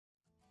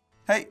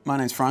Hey, my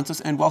name's Francis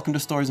and welcome to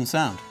Stories and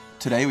Sound.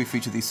 Today we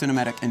feature the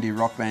cinematic indie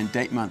rock band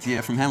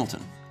DateMonthYear from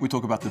Hamilton. We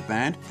talk about the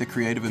band, their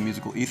creative and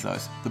musical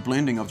ethos, the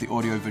blending of the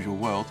audio-visual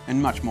world,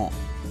 and much more.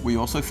 We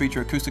also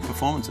feature acoustic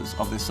performances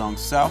of their songs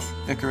South,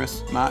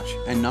 Icarus, March,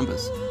 and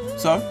Numbers.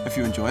 So, if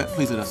you enjoy it,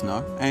 please let us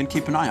know and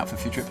keep an eye out for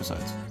future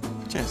episodes.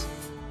 Cheers.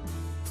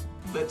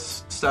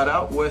 Let's start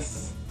out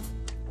with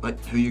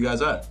who you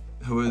guys are.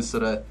 Who is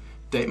sort of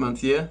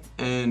DateMonthYear,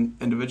 and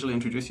individually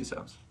introduce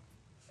yourselves.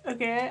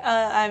 Okay,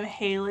 I'm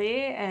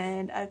Haley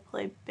and I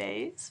play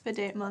bass for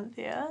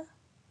DateMonthYear.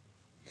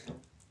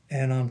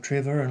 And I'm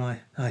Trevor and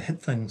I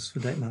hit things for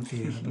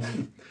DateMonthYear, I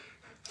believe.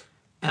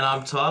 And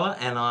I'm Tyler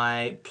and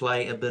I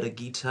play a bit of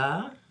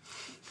guitar.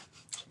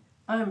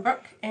 I'm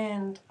Brooke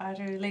and I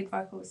do lead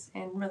vocals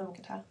and rhythm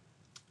guitar.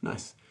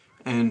 Nice.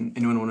 And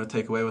anyone want to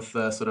take away with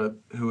sort of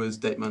who is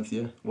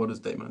DateMonthYear? What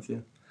is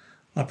DateMonthYear?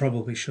 I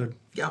probably should.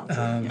 Yeah.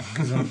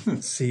 Because I'm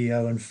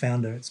CEO and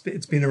founder.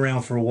 It's been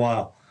around for a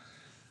while.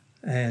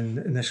 And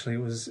initially it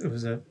was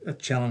a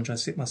challenge I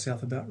set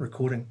myself about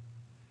recording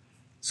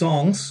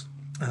songs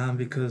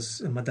because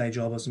in my day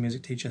job I was a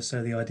music teacher,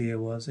 so the idea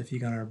was if you're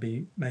going to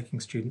be making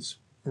students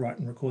write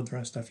and record their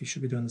own stuff, you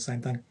should be doing the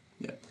same thing.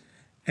 Yeah.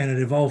 And it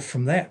evolved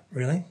from that,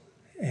 really.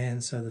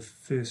 And so the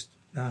first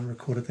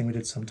recorded thing we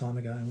did some time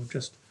ago, and we've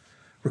just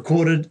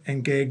recorded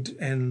and gigged,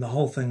 and the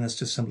whole thing has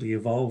just simply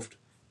evolved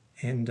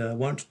and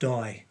won't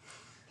die.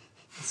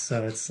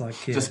 So it's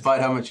like, yeah.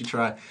 Despite how much you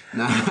try.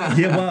 No.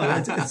 Yeah,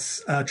 well,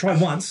 it's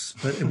tried once,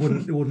 but it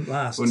wouldn't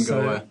last. Wouldn't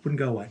go away. Wouldn't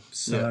go away.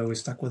 So we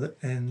stuck with it,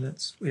 and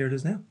that's where it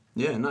is now.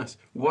 Yeah, nice.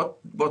 What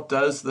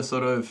does the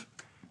sort of,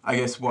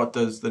 what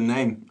does the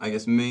name,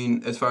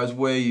 mean as far as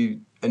where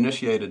you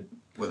initiated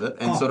with it,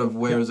 and sort of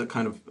where is it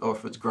kind of, or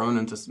if it's grown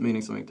into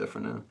meaning something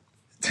different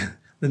now?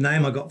 The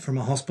name I got from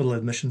a hospital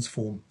admissions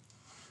form.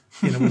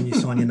 You know, when you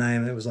sign your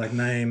name, it was like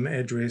name,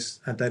 address,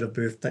 date of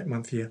birth, date,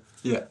 month, year.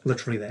 Yeah.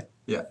 Literally that.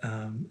 Yeah.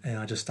 And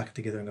I just stuck it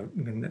together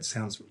and that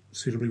sounds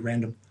suitably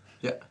random.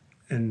 Yeah.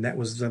 And that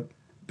was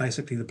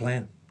basically the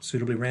plan,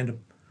 suitably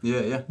random.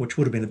 Yeah, yeah. Which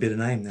would have been a better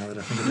name now that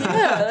I think about it.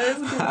 Yeah, that is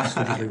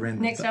good. Suitably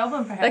random. Next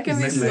album, perhaps. That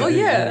can be,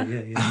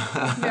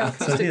 Yeah,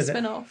 acoustic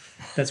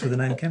spin-off. That's where the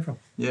name came from.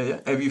 Yeah, yeah.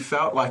 Have you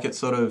felt like it's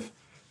sort of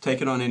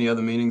taken on any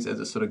other meanings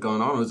as it's sort of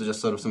gone on, or is it just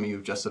sort of something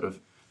you've just sort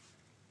of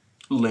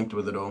linked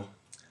with it all?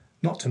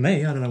 Not to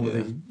me. I don't know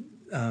whether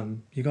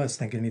you guys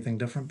think anything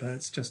different, but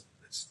it's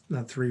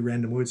three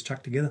random words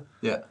chucked together.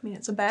 Yeah. I mean,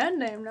 it's a band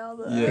name now,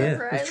 though,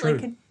 right? It's true.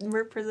 Like, it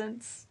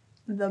represents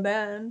the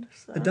band.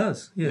 So. It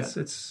does, yes.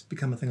 Yeah. It's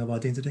become a thing of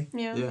identity.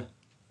 Yeah.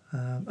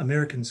 Yeah.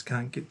 Americans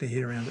can't get their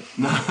head around it.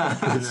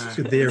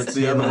 It's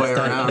the other way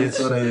around. Yes,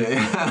 sort of,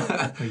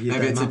 yeah.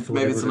 Maybe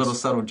it's a little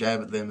subtle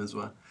jab at them as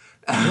well.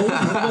 Well,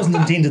 it wasn't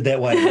intended that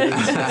way.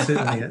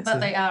 But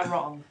they are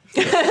wrong.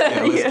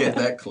 Yeah, let's get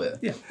that clear.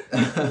 Yeah.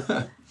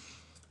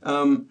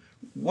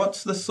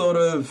 What's the sort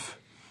of...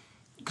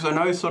 Because I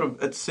know sort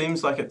of it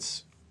seems like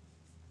it's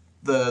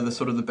the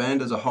sort of the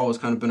band as a whole has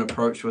kind of been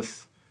approached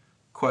with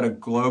quite a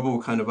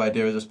global kind of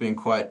idea of just being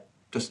quite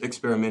just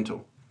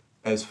experimental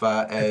as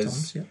far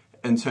as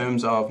in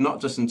terms of,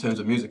 not just in terms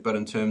of music, but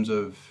in terms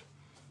of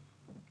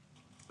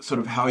sort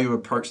of how you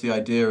approach the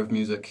idea of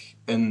music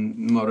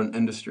in modern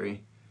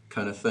industry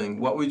kind of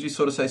thing. What would you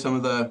sort of say some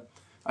of the,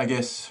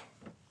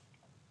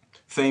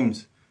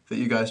 themes that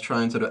you guys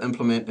try and sort of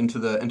implement into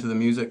the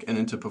music and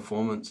into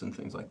performance and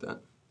things like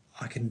that?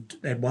 I can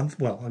add one.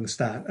 Well, I can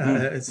start.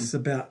 It's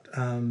about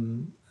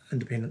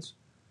independence.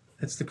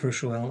 It's the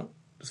crucial element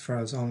as far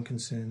as I'm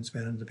concerned. It's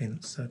about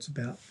independence. So it's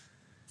about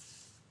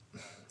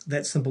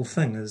that simple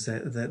thing is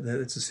that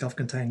it's a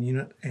self-contained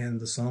unit,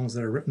 and the songs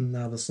that are written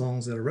are the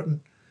songs that are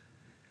written.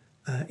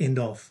 End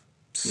of.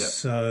 Yep.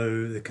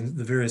 So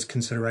the various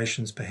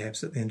considerations perhaps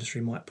that the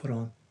industry might put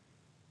on,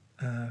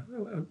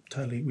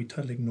 we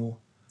totally ignore.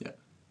 Yeah.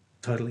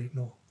 Totally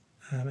ignore.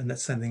 And that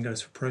same thing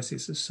goes for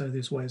processes. So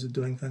there's ways of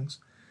doing things.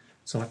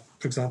 So, like,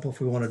 for example, if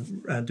we want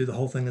to do the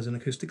whole thing as an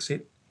acoustic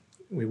set,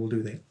 we will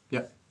do that.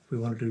 Yeah. If we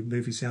want to do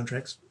movie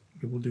soundtracks,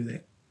 we will do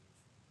that.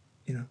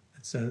 You know,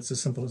 it's as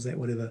simple as that.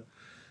 Whatever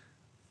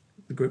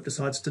the group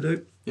decides to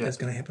do, that's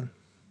going to happen.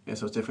 Yeah,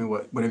 so it's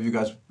definitely whatever you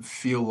guys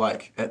feel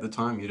like at the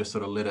time. You just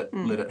sort of let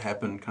it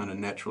happen kind of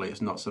naturally.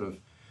 It's not sort of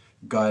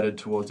guided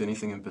towards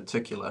anything in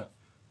particular.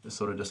 Just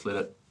sort of just let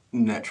it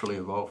naturally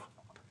evolve.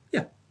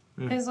 Yeah.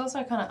 There's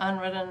also kind of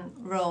unwritten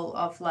rule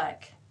of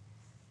like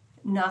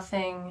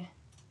nothing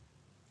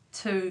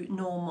too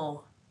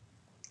normal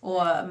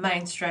or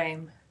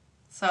mainstream.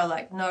 So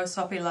like no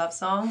soppy love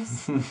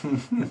songs.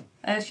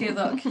 As you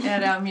look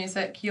at our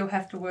music, you'll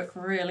have to work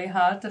really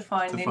hard to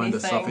find anything the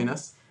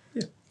soppiness.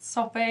 Yeah.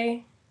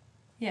 Soppy.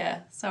 Yeah.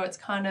 So it's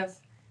kind of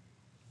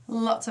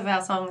lots of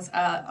our songs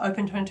are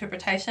open to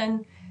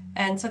interpretation,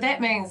 and so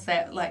that means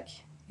that like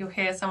you'll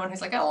hear someone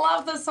who's like, I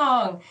love this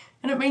song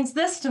and it means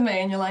this to me,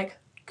 and you're like,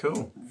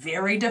 cool.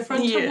 Very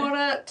different to what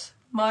it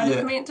might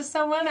have meant to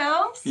someone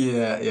else.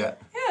 Yeah, yeah.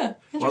 Yeah.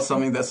 What's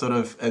something that sort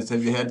of,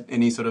 have you had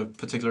any sort of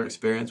particular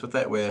experience with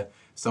that where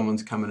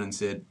someone's come in and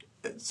said,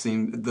 it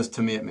seemed this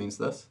to me it means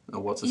this, or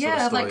what's the sort of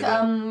Yeah, story like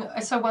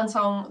there? so one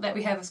song that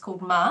we have is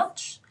called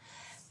March,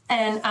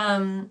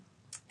 and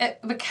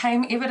it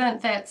became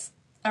evident that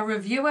a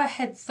reviewer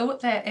had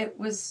thought that it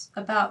was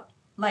about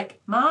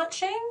like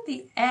marching,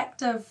 the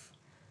act of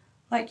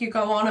like you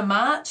go on a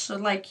march, or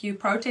like you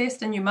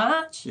protest and you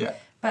march. Yeah.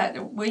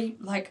 But we,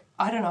 like,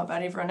 I don't know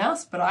about everyone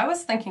else, but I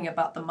was thinking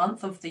about the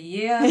month of the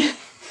year,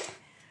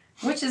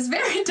 which is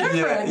very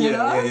different, you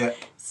know? Yeah.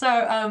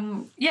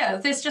 So,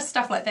 there's just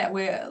stuff like that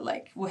where,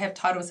 like, we'll have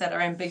titles that are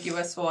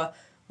ambiguous or,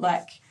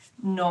 like,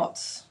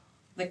 not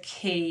the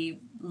key,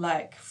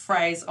 like,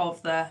 phrase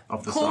of the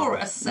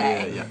chorus, song.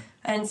 say. Yeah.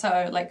 And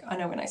so, like, I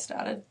know when I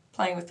started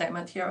playing with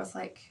DateMonthYear, I was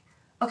like,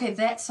 okay,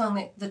 that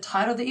song, the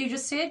title that you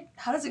just said,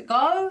 how does it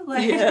go?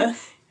 Like, Yeah.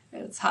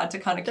 it's hard to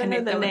kind of Don't know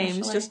connect the them names,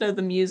 initially. just know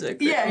the music.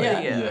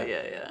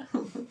 Yeah.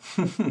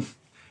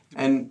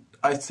 And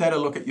I had a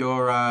look at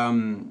your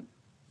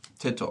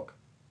TED Talk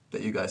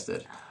that you guys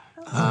did,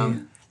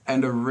 and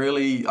a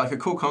really like a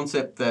cool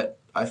concept that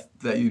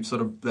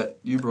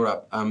you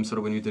brought up sort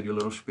of when you did your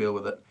little spiel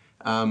with it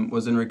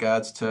was in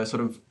regards to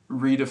sort of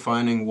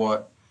redefining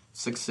what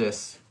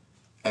success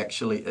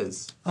actually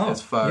is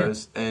as far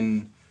as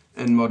in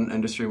modern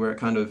industry where it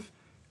kind of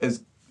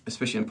is,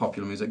 especially in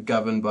popular music,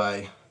 governed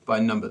by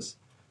numbers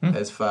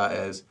as far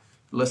as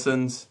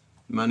listens,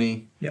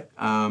 money,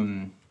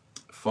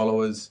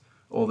 followers,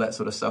 all that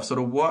sort of stuff. Sort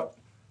of what,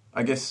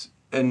 I guess,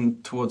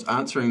 in towards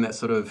answering that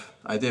sort of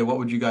idea, what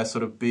would you guys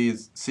sort of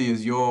see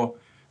as your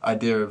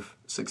idea of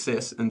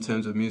success in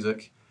terms of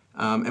music?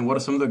 And what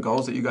are some of the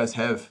goals that you guys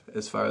have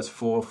as far as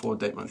for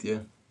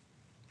DateMonthYear?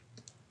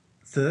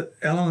 The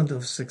element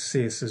of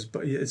success is,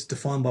 but it's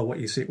defined by what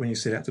you set when you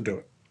set out to do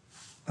it.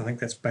 I think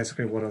that's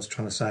basically what I was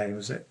trying to say.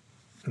 Was that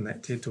in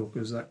that TED Talk, it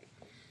was like,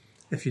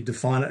 if you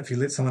define it, if you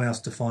let someone else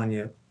define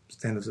your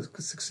standards of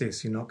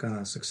success, you're not going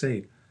to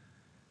succeed.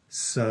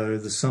 So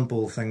the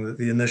simple thing,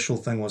 the initial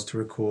thing was to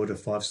record a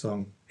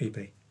 5-song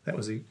EP. That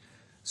was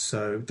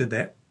so did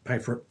that, pay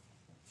for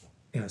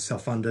it,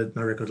 self-funded,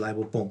 no record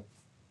label, boom.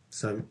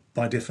 So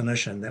by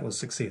definition, that was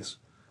success.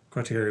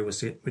 Criteria was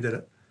set, we did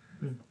it.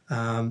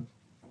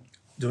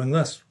 Doing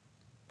this,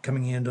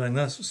 coming here and doing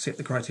this, set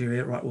the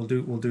criteria, right, we'll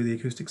do the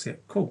acoustic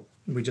set. Cool.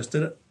 We just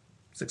did it.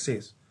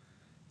 Success.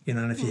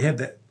 And if you have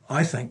that,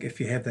 I think if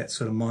you have that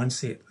sort of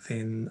mindset,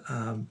 then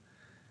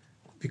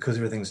because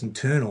everything's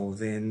internal,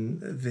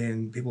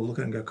 then people look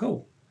at it and go,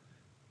 cool.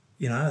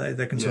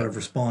 They can sort of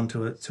respond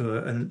to it, to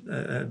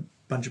a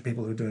bunch of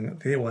people who are doing it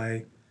their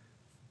way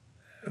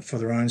for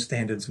their own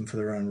standards and for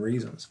their own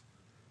reasons.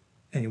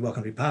 And you're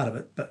welcome to be part of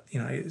it, but,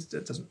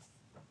 it doesn't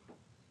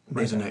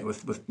Resonate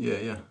with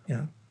Yeah.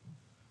 Yeah,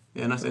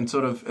 and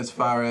sort of as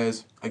far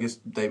as, I guess,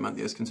 DateMonthYear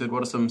is concerned,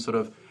 what are some sort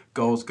of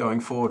goals going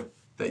forward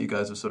that you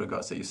guys have sort of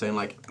got? So you're saying,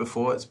 like,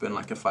 before it's been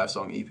like a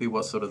 5-song EP.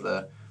 What's sort of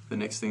the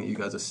next thing that you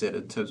guys have set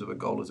in terms of a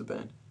goal as a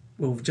band?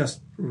 Well, we've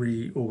just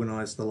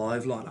reorganised the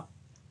live lineup.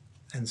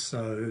 And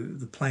so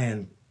the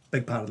plan,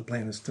 big part of the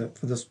plan is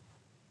for this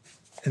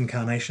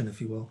incarnation, if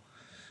you will,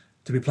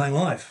 to be playing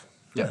live.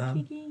 Yeah.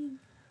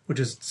 Which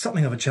is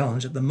something of a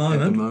challenge at the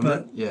moment,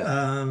 but we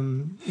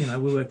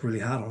work really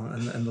hard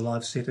on it, and the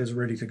live set is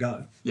ready to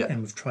go. Yeah.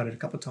 And we've tried it a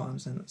couple of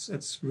times, and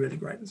it's really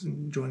great. It's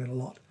enjoying it a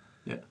lot.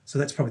 Yeah. So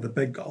that's probably the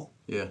big goal.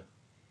 Yeah.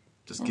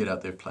 Just get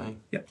out there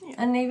playing. Yep.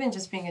 And even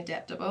just being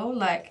adaptable,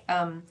 like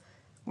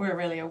we're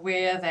really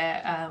aware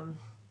that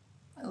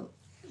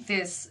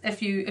there's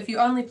if you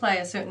only play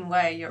a certain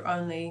way, you're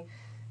only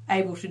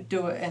able to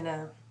do it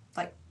in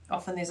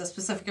often there's a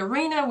specific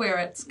arena where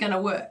it's going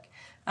to work.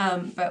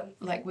 But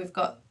like we've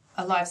got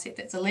a live set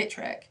that's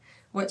electric,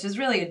 which is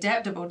really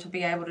adaptable to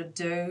be able to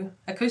do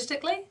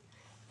acoustically.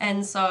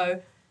 And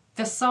so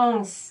the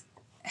songs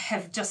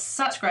have just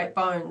such great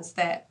bones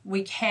that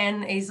we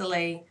can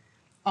easily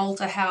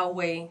alter how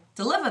we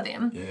deliver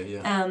them.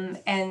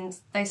 And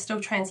they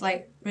still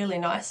translate really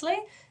nicely.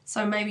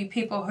 So maybe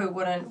people who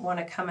wouldn't want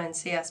to come and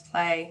see us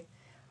play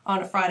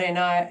on a Friday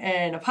night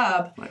in a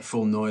pub, like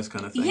full noise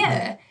kind of thing.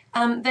 Yeah,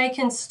 they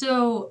can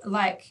still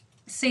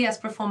see us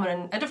perform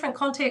in a different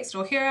context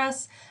or hear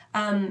us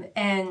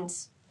and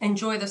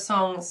enjoy the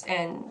songs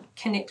and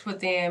connect with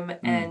them.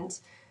 And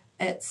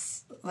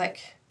it's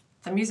like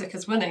the music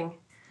is winning.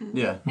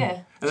 Yeah.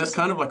 And that's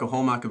kind of like a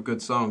hallmark of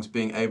good songs,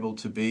 being able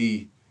to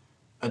be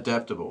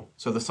adaptable.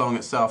 So the song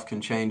itself can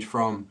change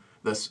from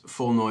this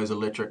full noise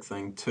electric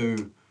thing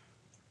to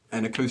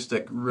an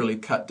acoustic, really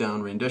cut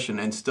down rendition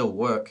and still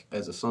work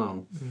as a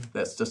song.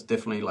 That's just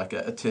definitely like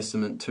a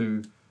testament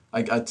to,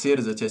 I'd see it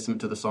as a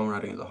testament to the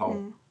songwriting as a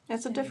whole.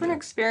 It's a different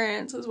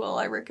experience as well,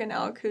 I reckon,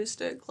 our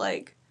acoustic.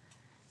 Like,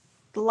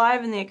 the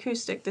live and the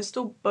acoustic, they're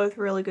still both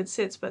really good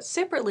sets, but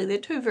separately, they're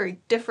two very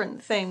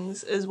different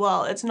things as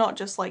well. It's not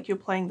just like you're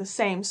playing the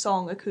same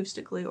song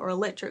acoustically or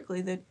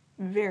electrically. They're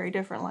very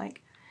different.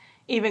 Like,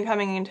 even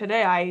coming in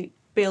today, I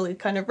barely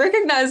kind of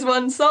recognized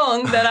one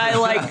song that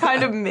I,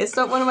 kind of messed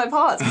up one of my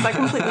parts because I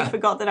completely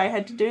forgot that I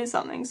had to do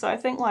something. So I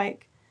think,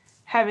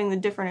 having the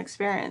different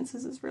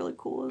experiences is really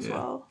cool as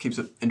well. Keeps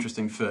it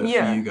interesting for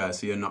you guys,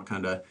 so you're not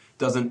kind of,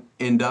 doesn't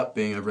end up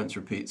being a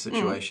rinse-repeat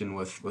situation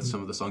with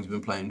some of the songs you've been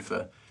playing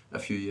for a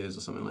few years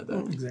or something like that.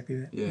 Exactly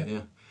that.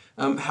 Yeah.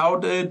 How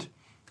did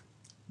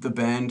the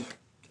band,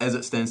 as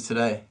it stands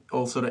today,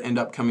 all sort of end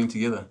up coming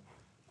together?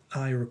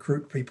 I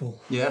recruit people.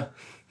 Yeah.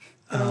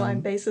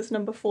 Line bassist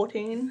number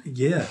 14.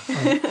 Yeah.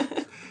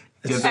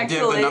 Do you have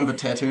the number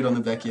tattooed on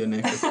the back of your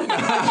neck?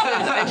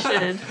 I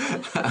should.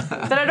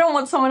 But I don't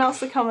want someone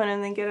else to come in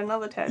and then get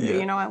another tattoo. Yeah.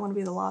 You know, I want to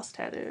be the last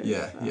tattoo.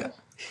 Yeah, so. yeah.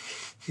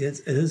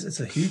 It is. It's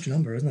a huge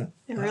number, isn't it?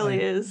 It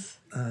really is.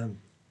 Not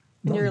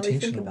when you really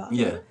think intentional. about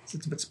Yeah. it.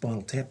 It's a bit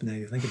Spinal Tap now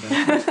you think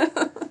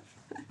about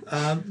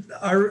it.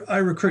 I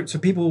recruit, so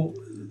people,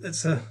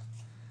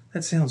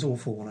 that sounds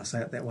awful when I say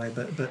it that way,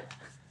 but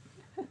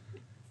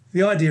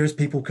the idea is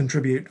people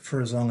contribute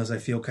for as long as they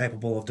feel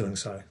capable of doing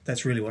so.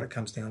 That's really what it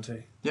comes down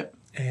to. Yep.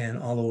 And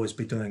I'll always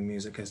be doing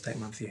music as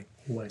DateMonthYear,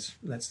 always.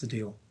 That's the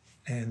deal.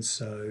 And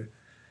so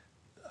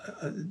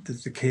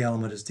the key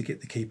element is to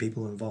get the key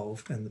people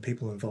involved, and the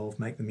people involved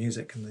make the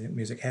music, and the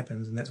music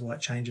happens, and that's why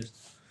it changes.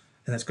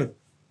 And that's good.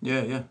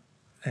 Yeah, yeah.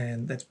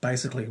 And that's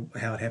basically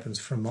how it happens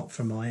from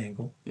my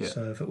angle. Yeah.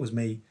 So if it was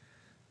me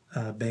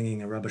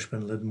banging a rubbish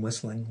bin lid and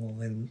whistling, well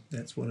then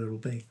that's what it'll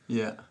be.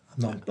 Yeah.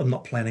 I'm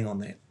not planning on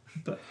that,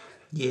 but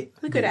Yeah.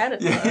 We could add it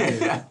though.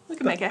 Yeah. We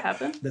could make it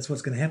happen. that's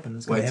what's going to happen.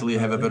 Wait till you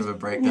have a bit of a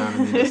breakdown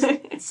and then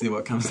just see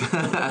what comes.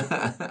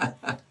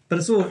 But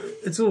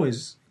it's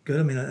always good.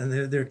 I mean,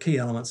 and there are key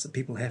elements that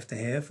people have to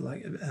have.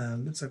 Like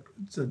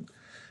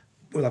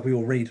like we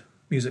all read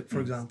music, for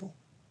example.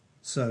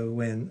 So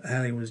when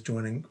Haley was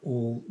joining,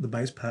 all the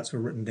bass parts were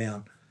written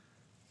down.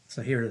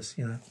 So here it is,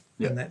 you know.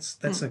 Yep. And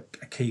that's a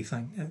key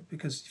thing,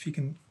 because if you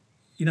don't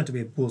have to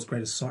be a world's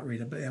greatest sight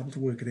reader, but able to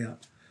work it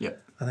out.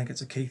 Yep. I think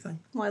it's a key thing.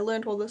 Well, I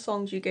learned all the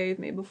songs you gave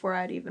me before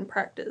I'd even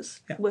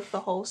practiced Yeah. with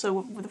the whole. So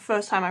with the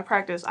first time I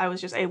practiced, I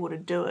was just able to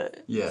do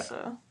it. Yeah.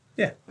 So.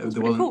 Yeah. There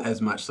wasn't cool. as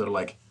much sort of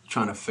like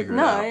trying to figure it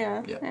No,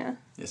 out. yeah.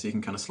 Yeah, so you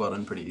can kind of slot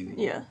in pretty easy.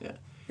 Yeah. Yeah.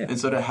 Yeah. And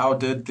sort of how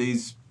did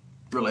these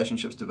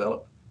relationships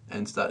develop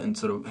and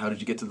sort of how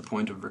did you get to the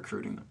point of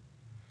recruiting them?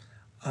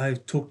 I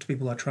talk to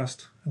people I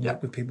trust and Yeah.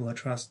 work with people I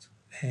trust,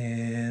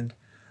 and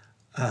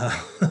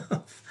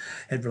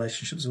had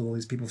relationships with all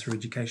these people through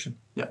education.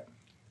 Yeah.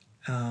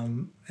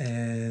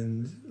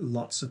 And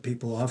lots of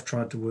people I've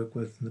tried to work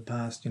with in the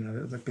past, you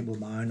know, like people of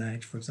my own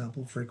age, for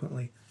example,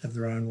 frequently have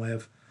their own way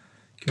of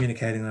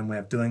communicating, their own way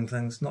of doing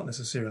things, not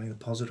necessarily in a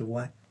positive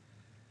way.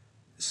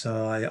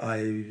 So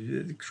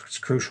it's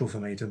crucial for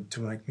me to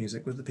make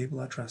music with the people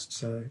I trust.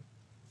 So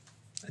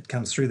it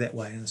comes through that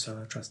way, and so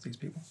I trust these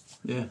people.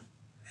 Yeah.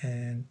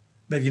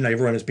 But you know,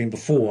 everyone who's been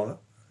before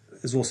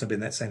has also been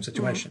that same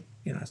situation.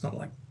 You know, it's not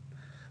like,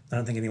 I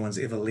don't think anyone's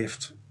ever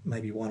left,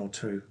 maybe one or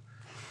two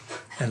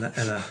in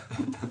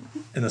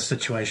a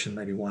situation,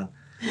 maybe one.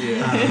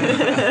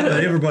 Yeah.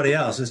 But everybody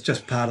else is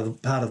just part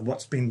of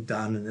what's been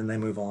done, and then they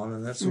move on,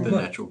 and that's all The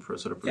good. natural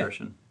sort of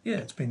progression. Yeah,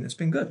 it's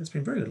been good. It's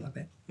been very good like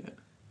that. Yeah.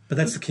 But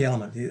that's the key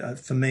element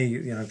for me.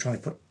 You know, trying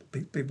to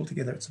put people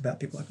together. It's about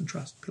people I can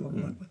trust, people I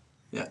can work with.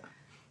 Yeah.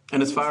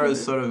 And as far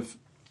as sort of,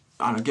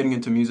 I don't know, getting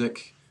into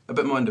music a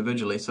bit more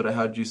individually, sort of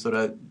how did you sort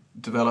of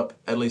develop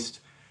at least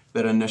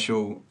that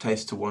initial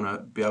taste to want to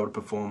be able to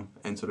perform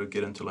and sort of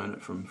get into learn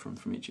it from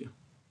each year?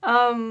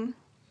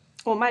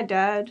 Well, my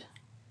dad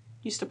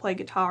used to play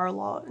guitar a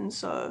lot, and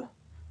so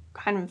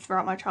kind of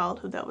throughout my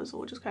childhood that was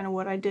all just kind of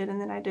what I did. And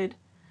then I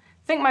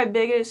think my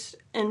biggest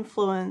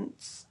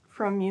influence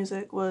from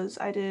music was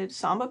I did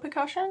samba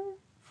percussion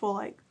for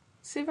like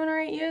 7 or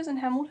 8 years in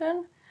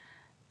Hamilton,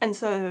 and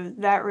so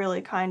that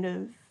really kind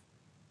of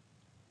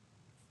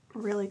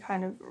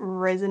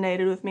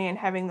resonated with me, and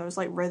having those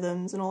like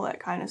rhythms and all that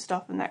kind of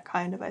stuff, and that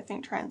kind of I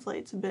think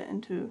translates a bit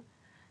into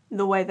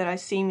the way that I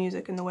see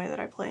music and the way that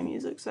I play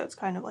music. So that's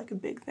kind of like a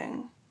big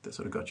thing That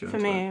sort of got you for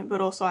into me. it.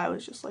 But also I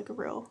was just like I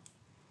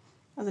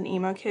was an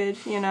emo kid,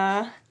 you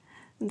know,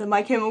 the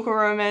My Chemical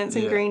Romance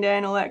and Yeah. Green Day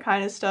and all that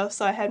kind of stuff.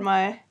 So I had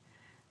my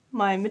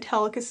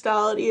Metallica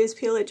style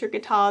ESP electric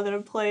guitar that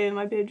I'd play in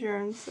my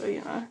bedroom. So,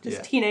 you know, just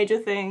Yeah. teenager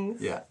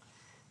things. Yeah.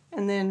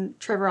 And then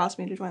Trevor asked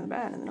me to join the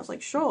band, and then I was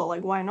like, sure,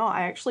 like, why not?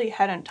 I actually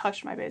hadn't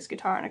touched my bass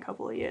guitar in a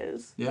couple of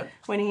years Yeah.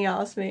 when he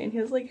asked me, and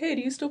he was like, hey,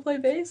 do you still play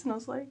bass? And I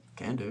was like,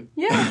 Can do.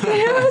 yeah,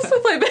 I still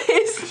play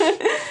bass.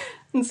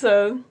 And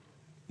so,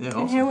 Yeah, and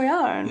awesome. here we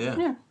are. And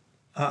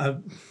Yeah.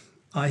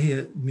 I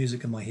hear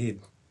music in my head,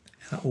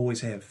 and I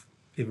always have,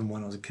 even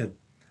when I was a kid.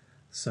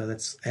 So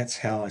that's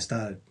how I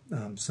started,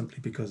 simply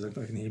because I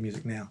can hear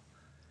music now.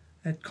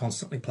 It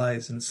constantly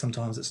plays, and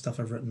sometimes it's stuff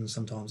I've written, and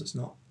sometimes it's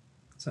not.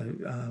 So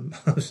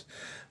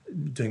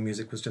doing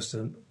music was just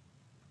kind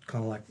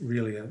of like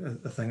really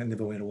a thing that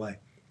never went away.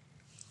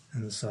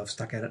 And so I've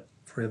stuck at it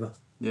forever.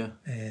 Yeah.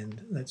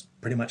 And that's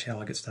pretty much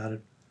how I get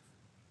started,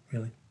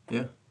 really.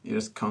 Yeah. You're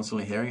just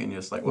constantly hearing it and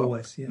you're just like, well,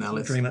 Always, yeah. now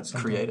let's Dream it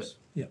sometimes. create it.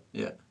 Yeah.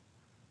 Yeah.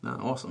 No,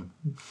 awesome.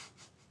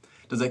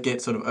 Does that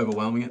get sort of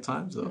overwhelming at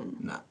times or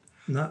nah?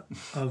 No,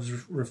 I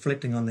was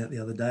reflecting on that the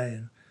other day,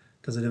 and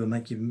does it ever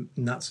make you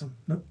nuts?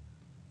 Nope.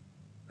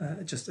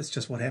 It's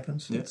just what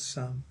happens. Yeah. It's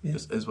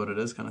Just is what it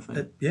is kind of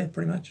thing. yeah,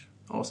 pretty much.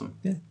 Awesome.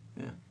 Yeah.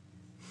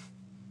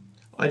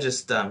 I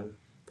just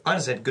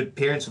had good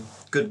parents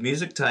with good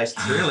music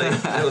tastes, really.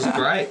 It was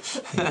great.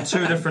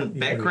 2 different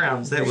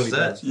backgrounds, that was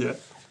it.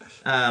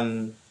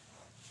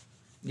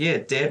 Yeah.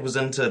 Dad was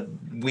into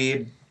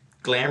weird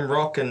glam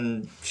rock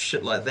and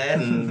shit like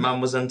that, and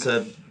Mum was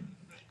into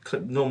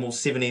normal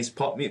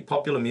 70s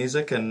popular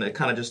music, and it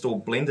kind of just all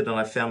blended, and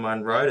I found my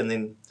own road, and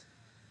then,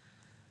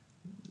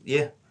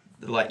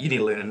 like, you need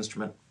to learn an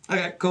instrument.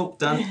 Okay, cool,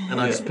 done. And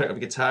I just picked up a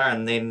guitar,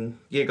 and then,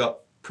 got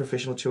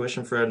professional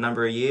tuition for a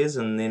number of years,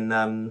 and then,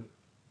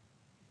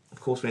 of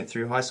course, went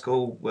through high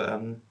school.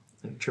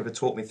 And Trevor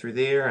taught me through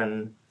there,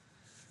 and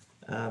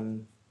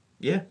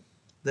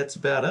that's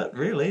about it,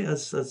 really.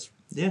 It's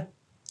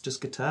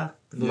just guitar.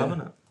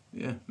 Loving it.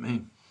 Yeah,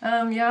 me.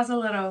 I was a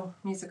little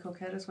musical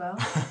kid as well.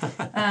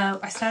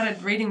 I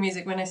started reading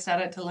music when I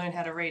started to learn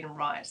how to read and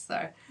write,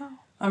 so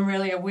I'm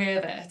really aware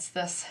that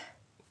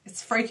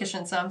it's freakish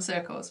in some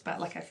circles, but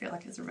like I feel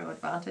like it's a real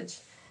advantage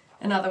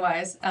in other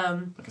ways.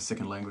 Like a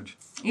second language.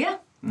 Yeah,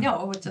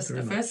 or just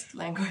the first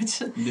language.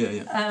 So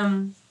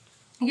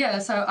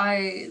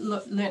I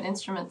learnt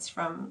instruments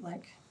from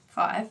like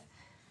 5,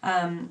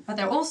 but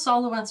they're all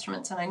solo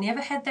instruments, and I never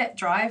had that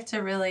drive to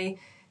really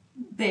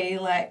be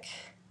like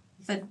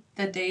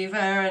the diva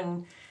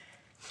and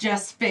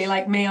just be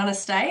like me on a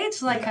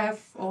stage. Like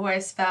I've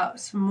always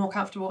felt more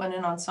comfortable in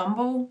an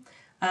ensemble,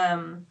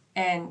 and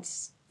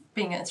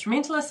being an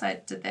instrumentalist,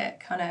 I did that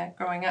kind of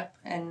growing up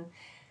and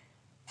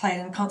played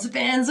in concert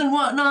bands and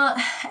whatnot.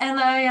 And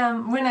I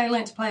when I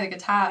learnt to play the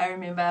guitar, I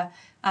remember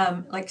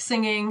like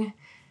singing,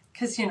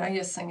 because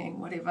you're singing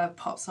whatever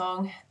pop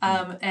song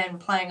and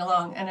playing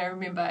along. And I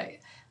remember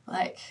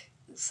like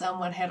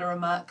someone had a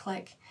remark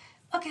like,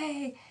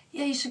 okay,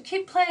 yeah, you should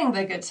keep playing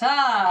the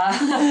guitar.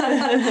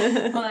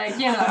 Like,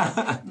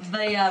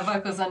 the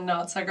vocals are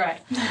not so great.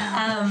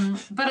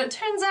 But it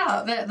turns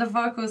out that the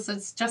vocals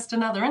is just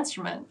another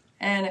instrument.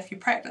 And if you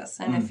practice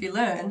and if you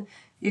learn,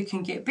 you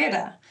can get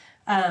better.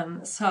 I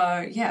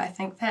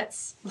think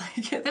that's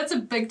a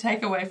big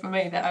takeaway for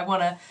me, that I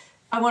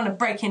want to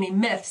break any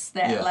myths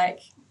that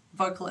like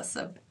vocalists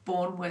are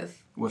born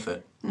with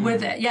it.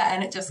 With it,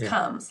 and it just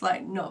comes,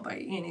 like, not by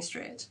any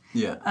stretch.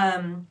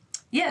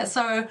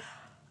 So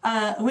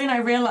when I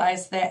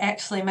realised that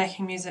actually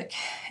making music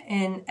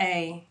in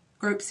a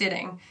group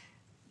setting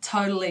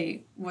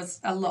totally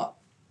was a lot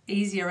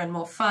easier and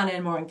more fun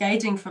and more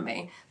engaging for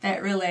me,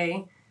 that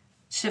really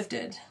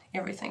shifted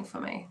everything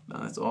for me. No,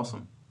 that's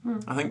awesome.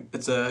 I think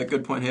it's a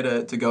good point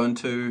here to go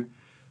into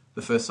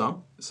the first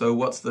song. So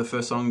what's the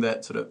first song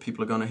that sort of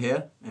people are going to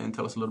hear, and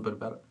tell us a little bit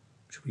about it?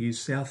 Should we use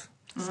South?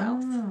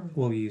 South.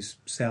 We'll use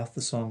South,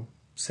 the song.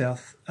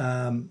 South.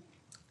 I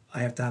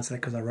have to answer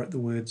that because I wrote the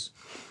words.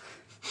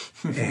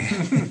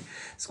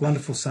 It's a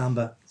wonderful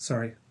samba.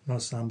 Sorry, not a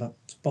samba.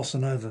 It's bossa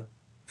nova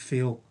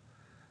feel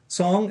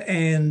song,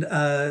 and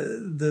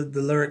the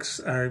lyrics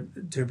are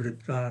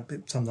interpreted.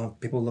 Sometimes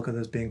people look at it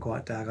as being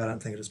quite dark. I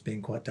don't think it is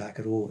being quite dark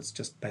at all. It's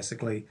just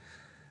basically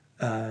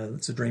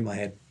it's a dream I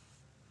had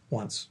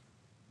once,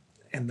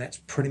 and that's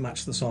pretty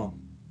much the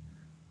song.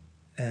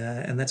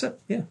 And that's it.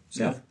 Yeah,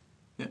 South.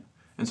 Yeah.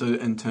 And so,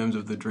 in terms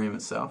of the dream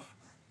itself,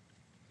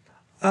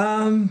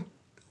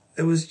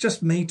 it was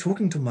just me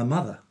talking to my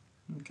mother.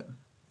 Okay.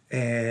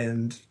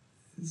 And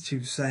she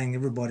was saying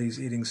everybody's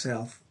heading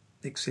south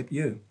except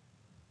you.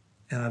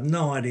 And I have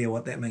no idea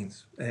what that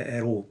means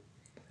at all.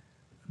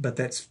 But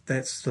that's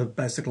the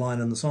basic line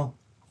in the song.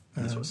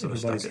 That's what sort of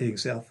everybody's stuck heading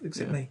south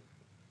except me.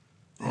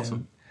 Awesome.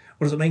 And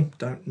what does it mean?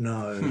 Don't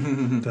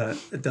know. But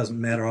it doesn't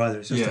matter either.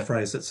 It's just a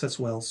phrase that sits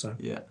well. So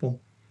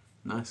cool.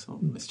 Nice. Well,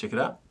 let's check it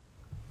out.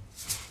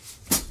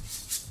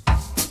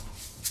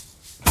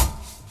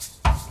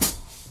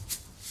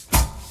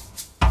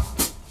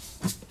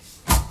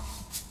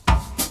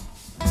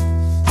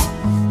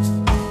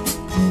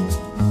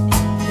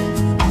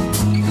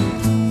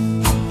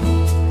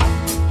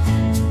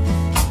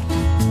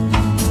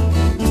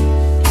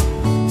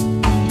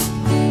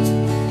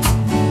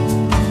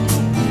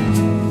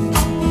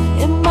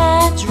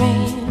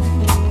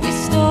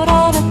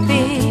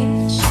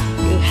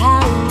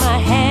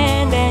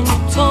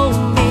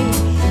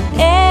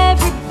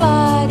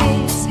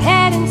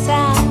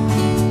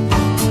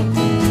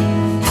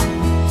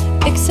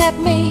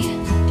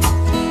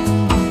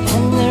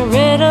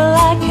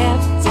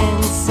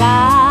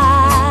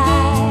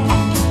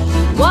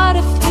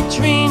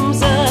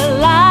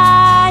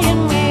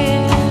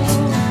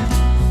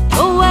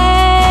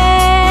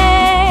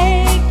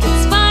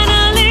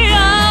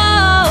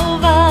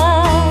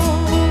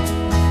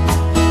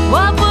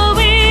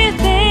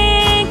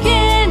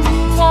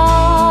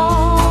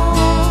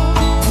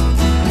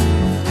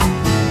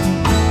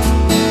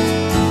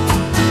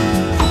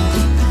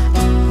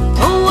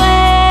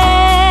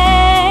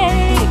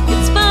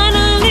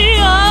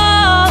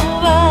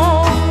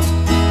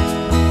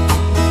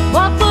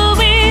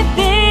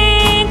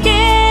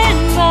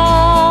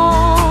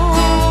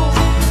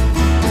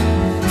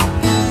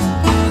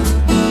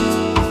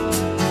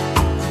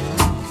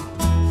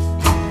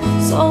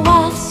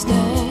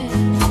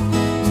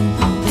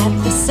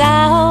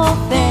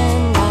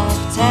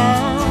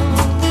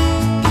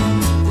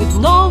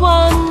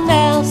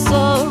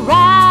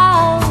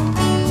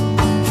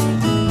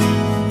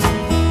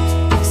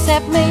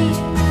 at me,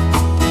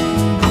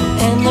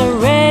 and the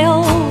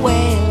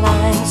railway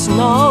lines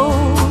know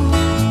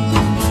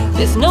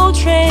there's no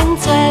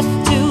trains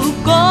left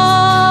to go.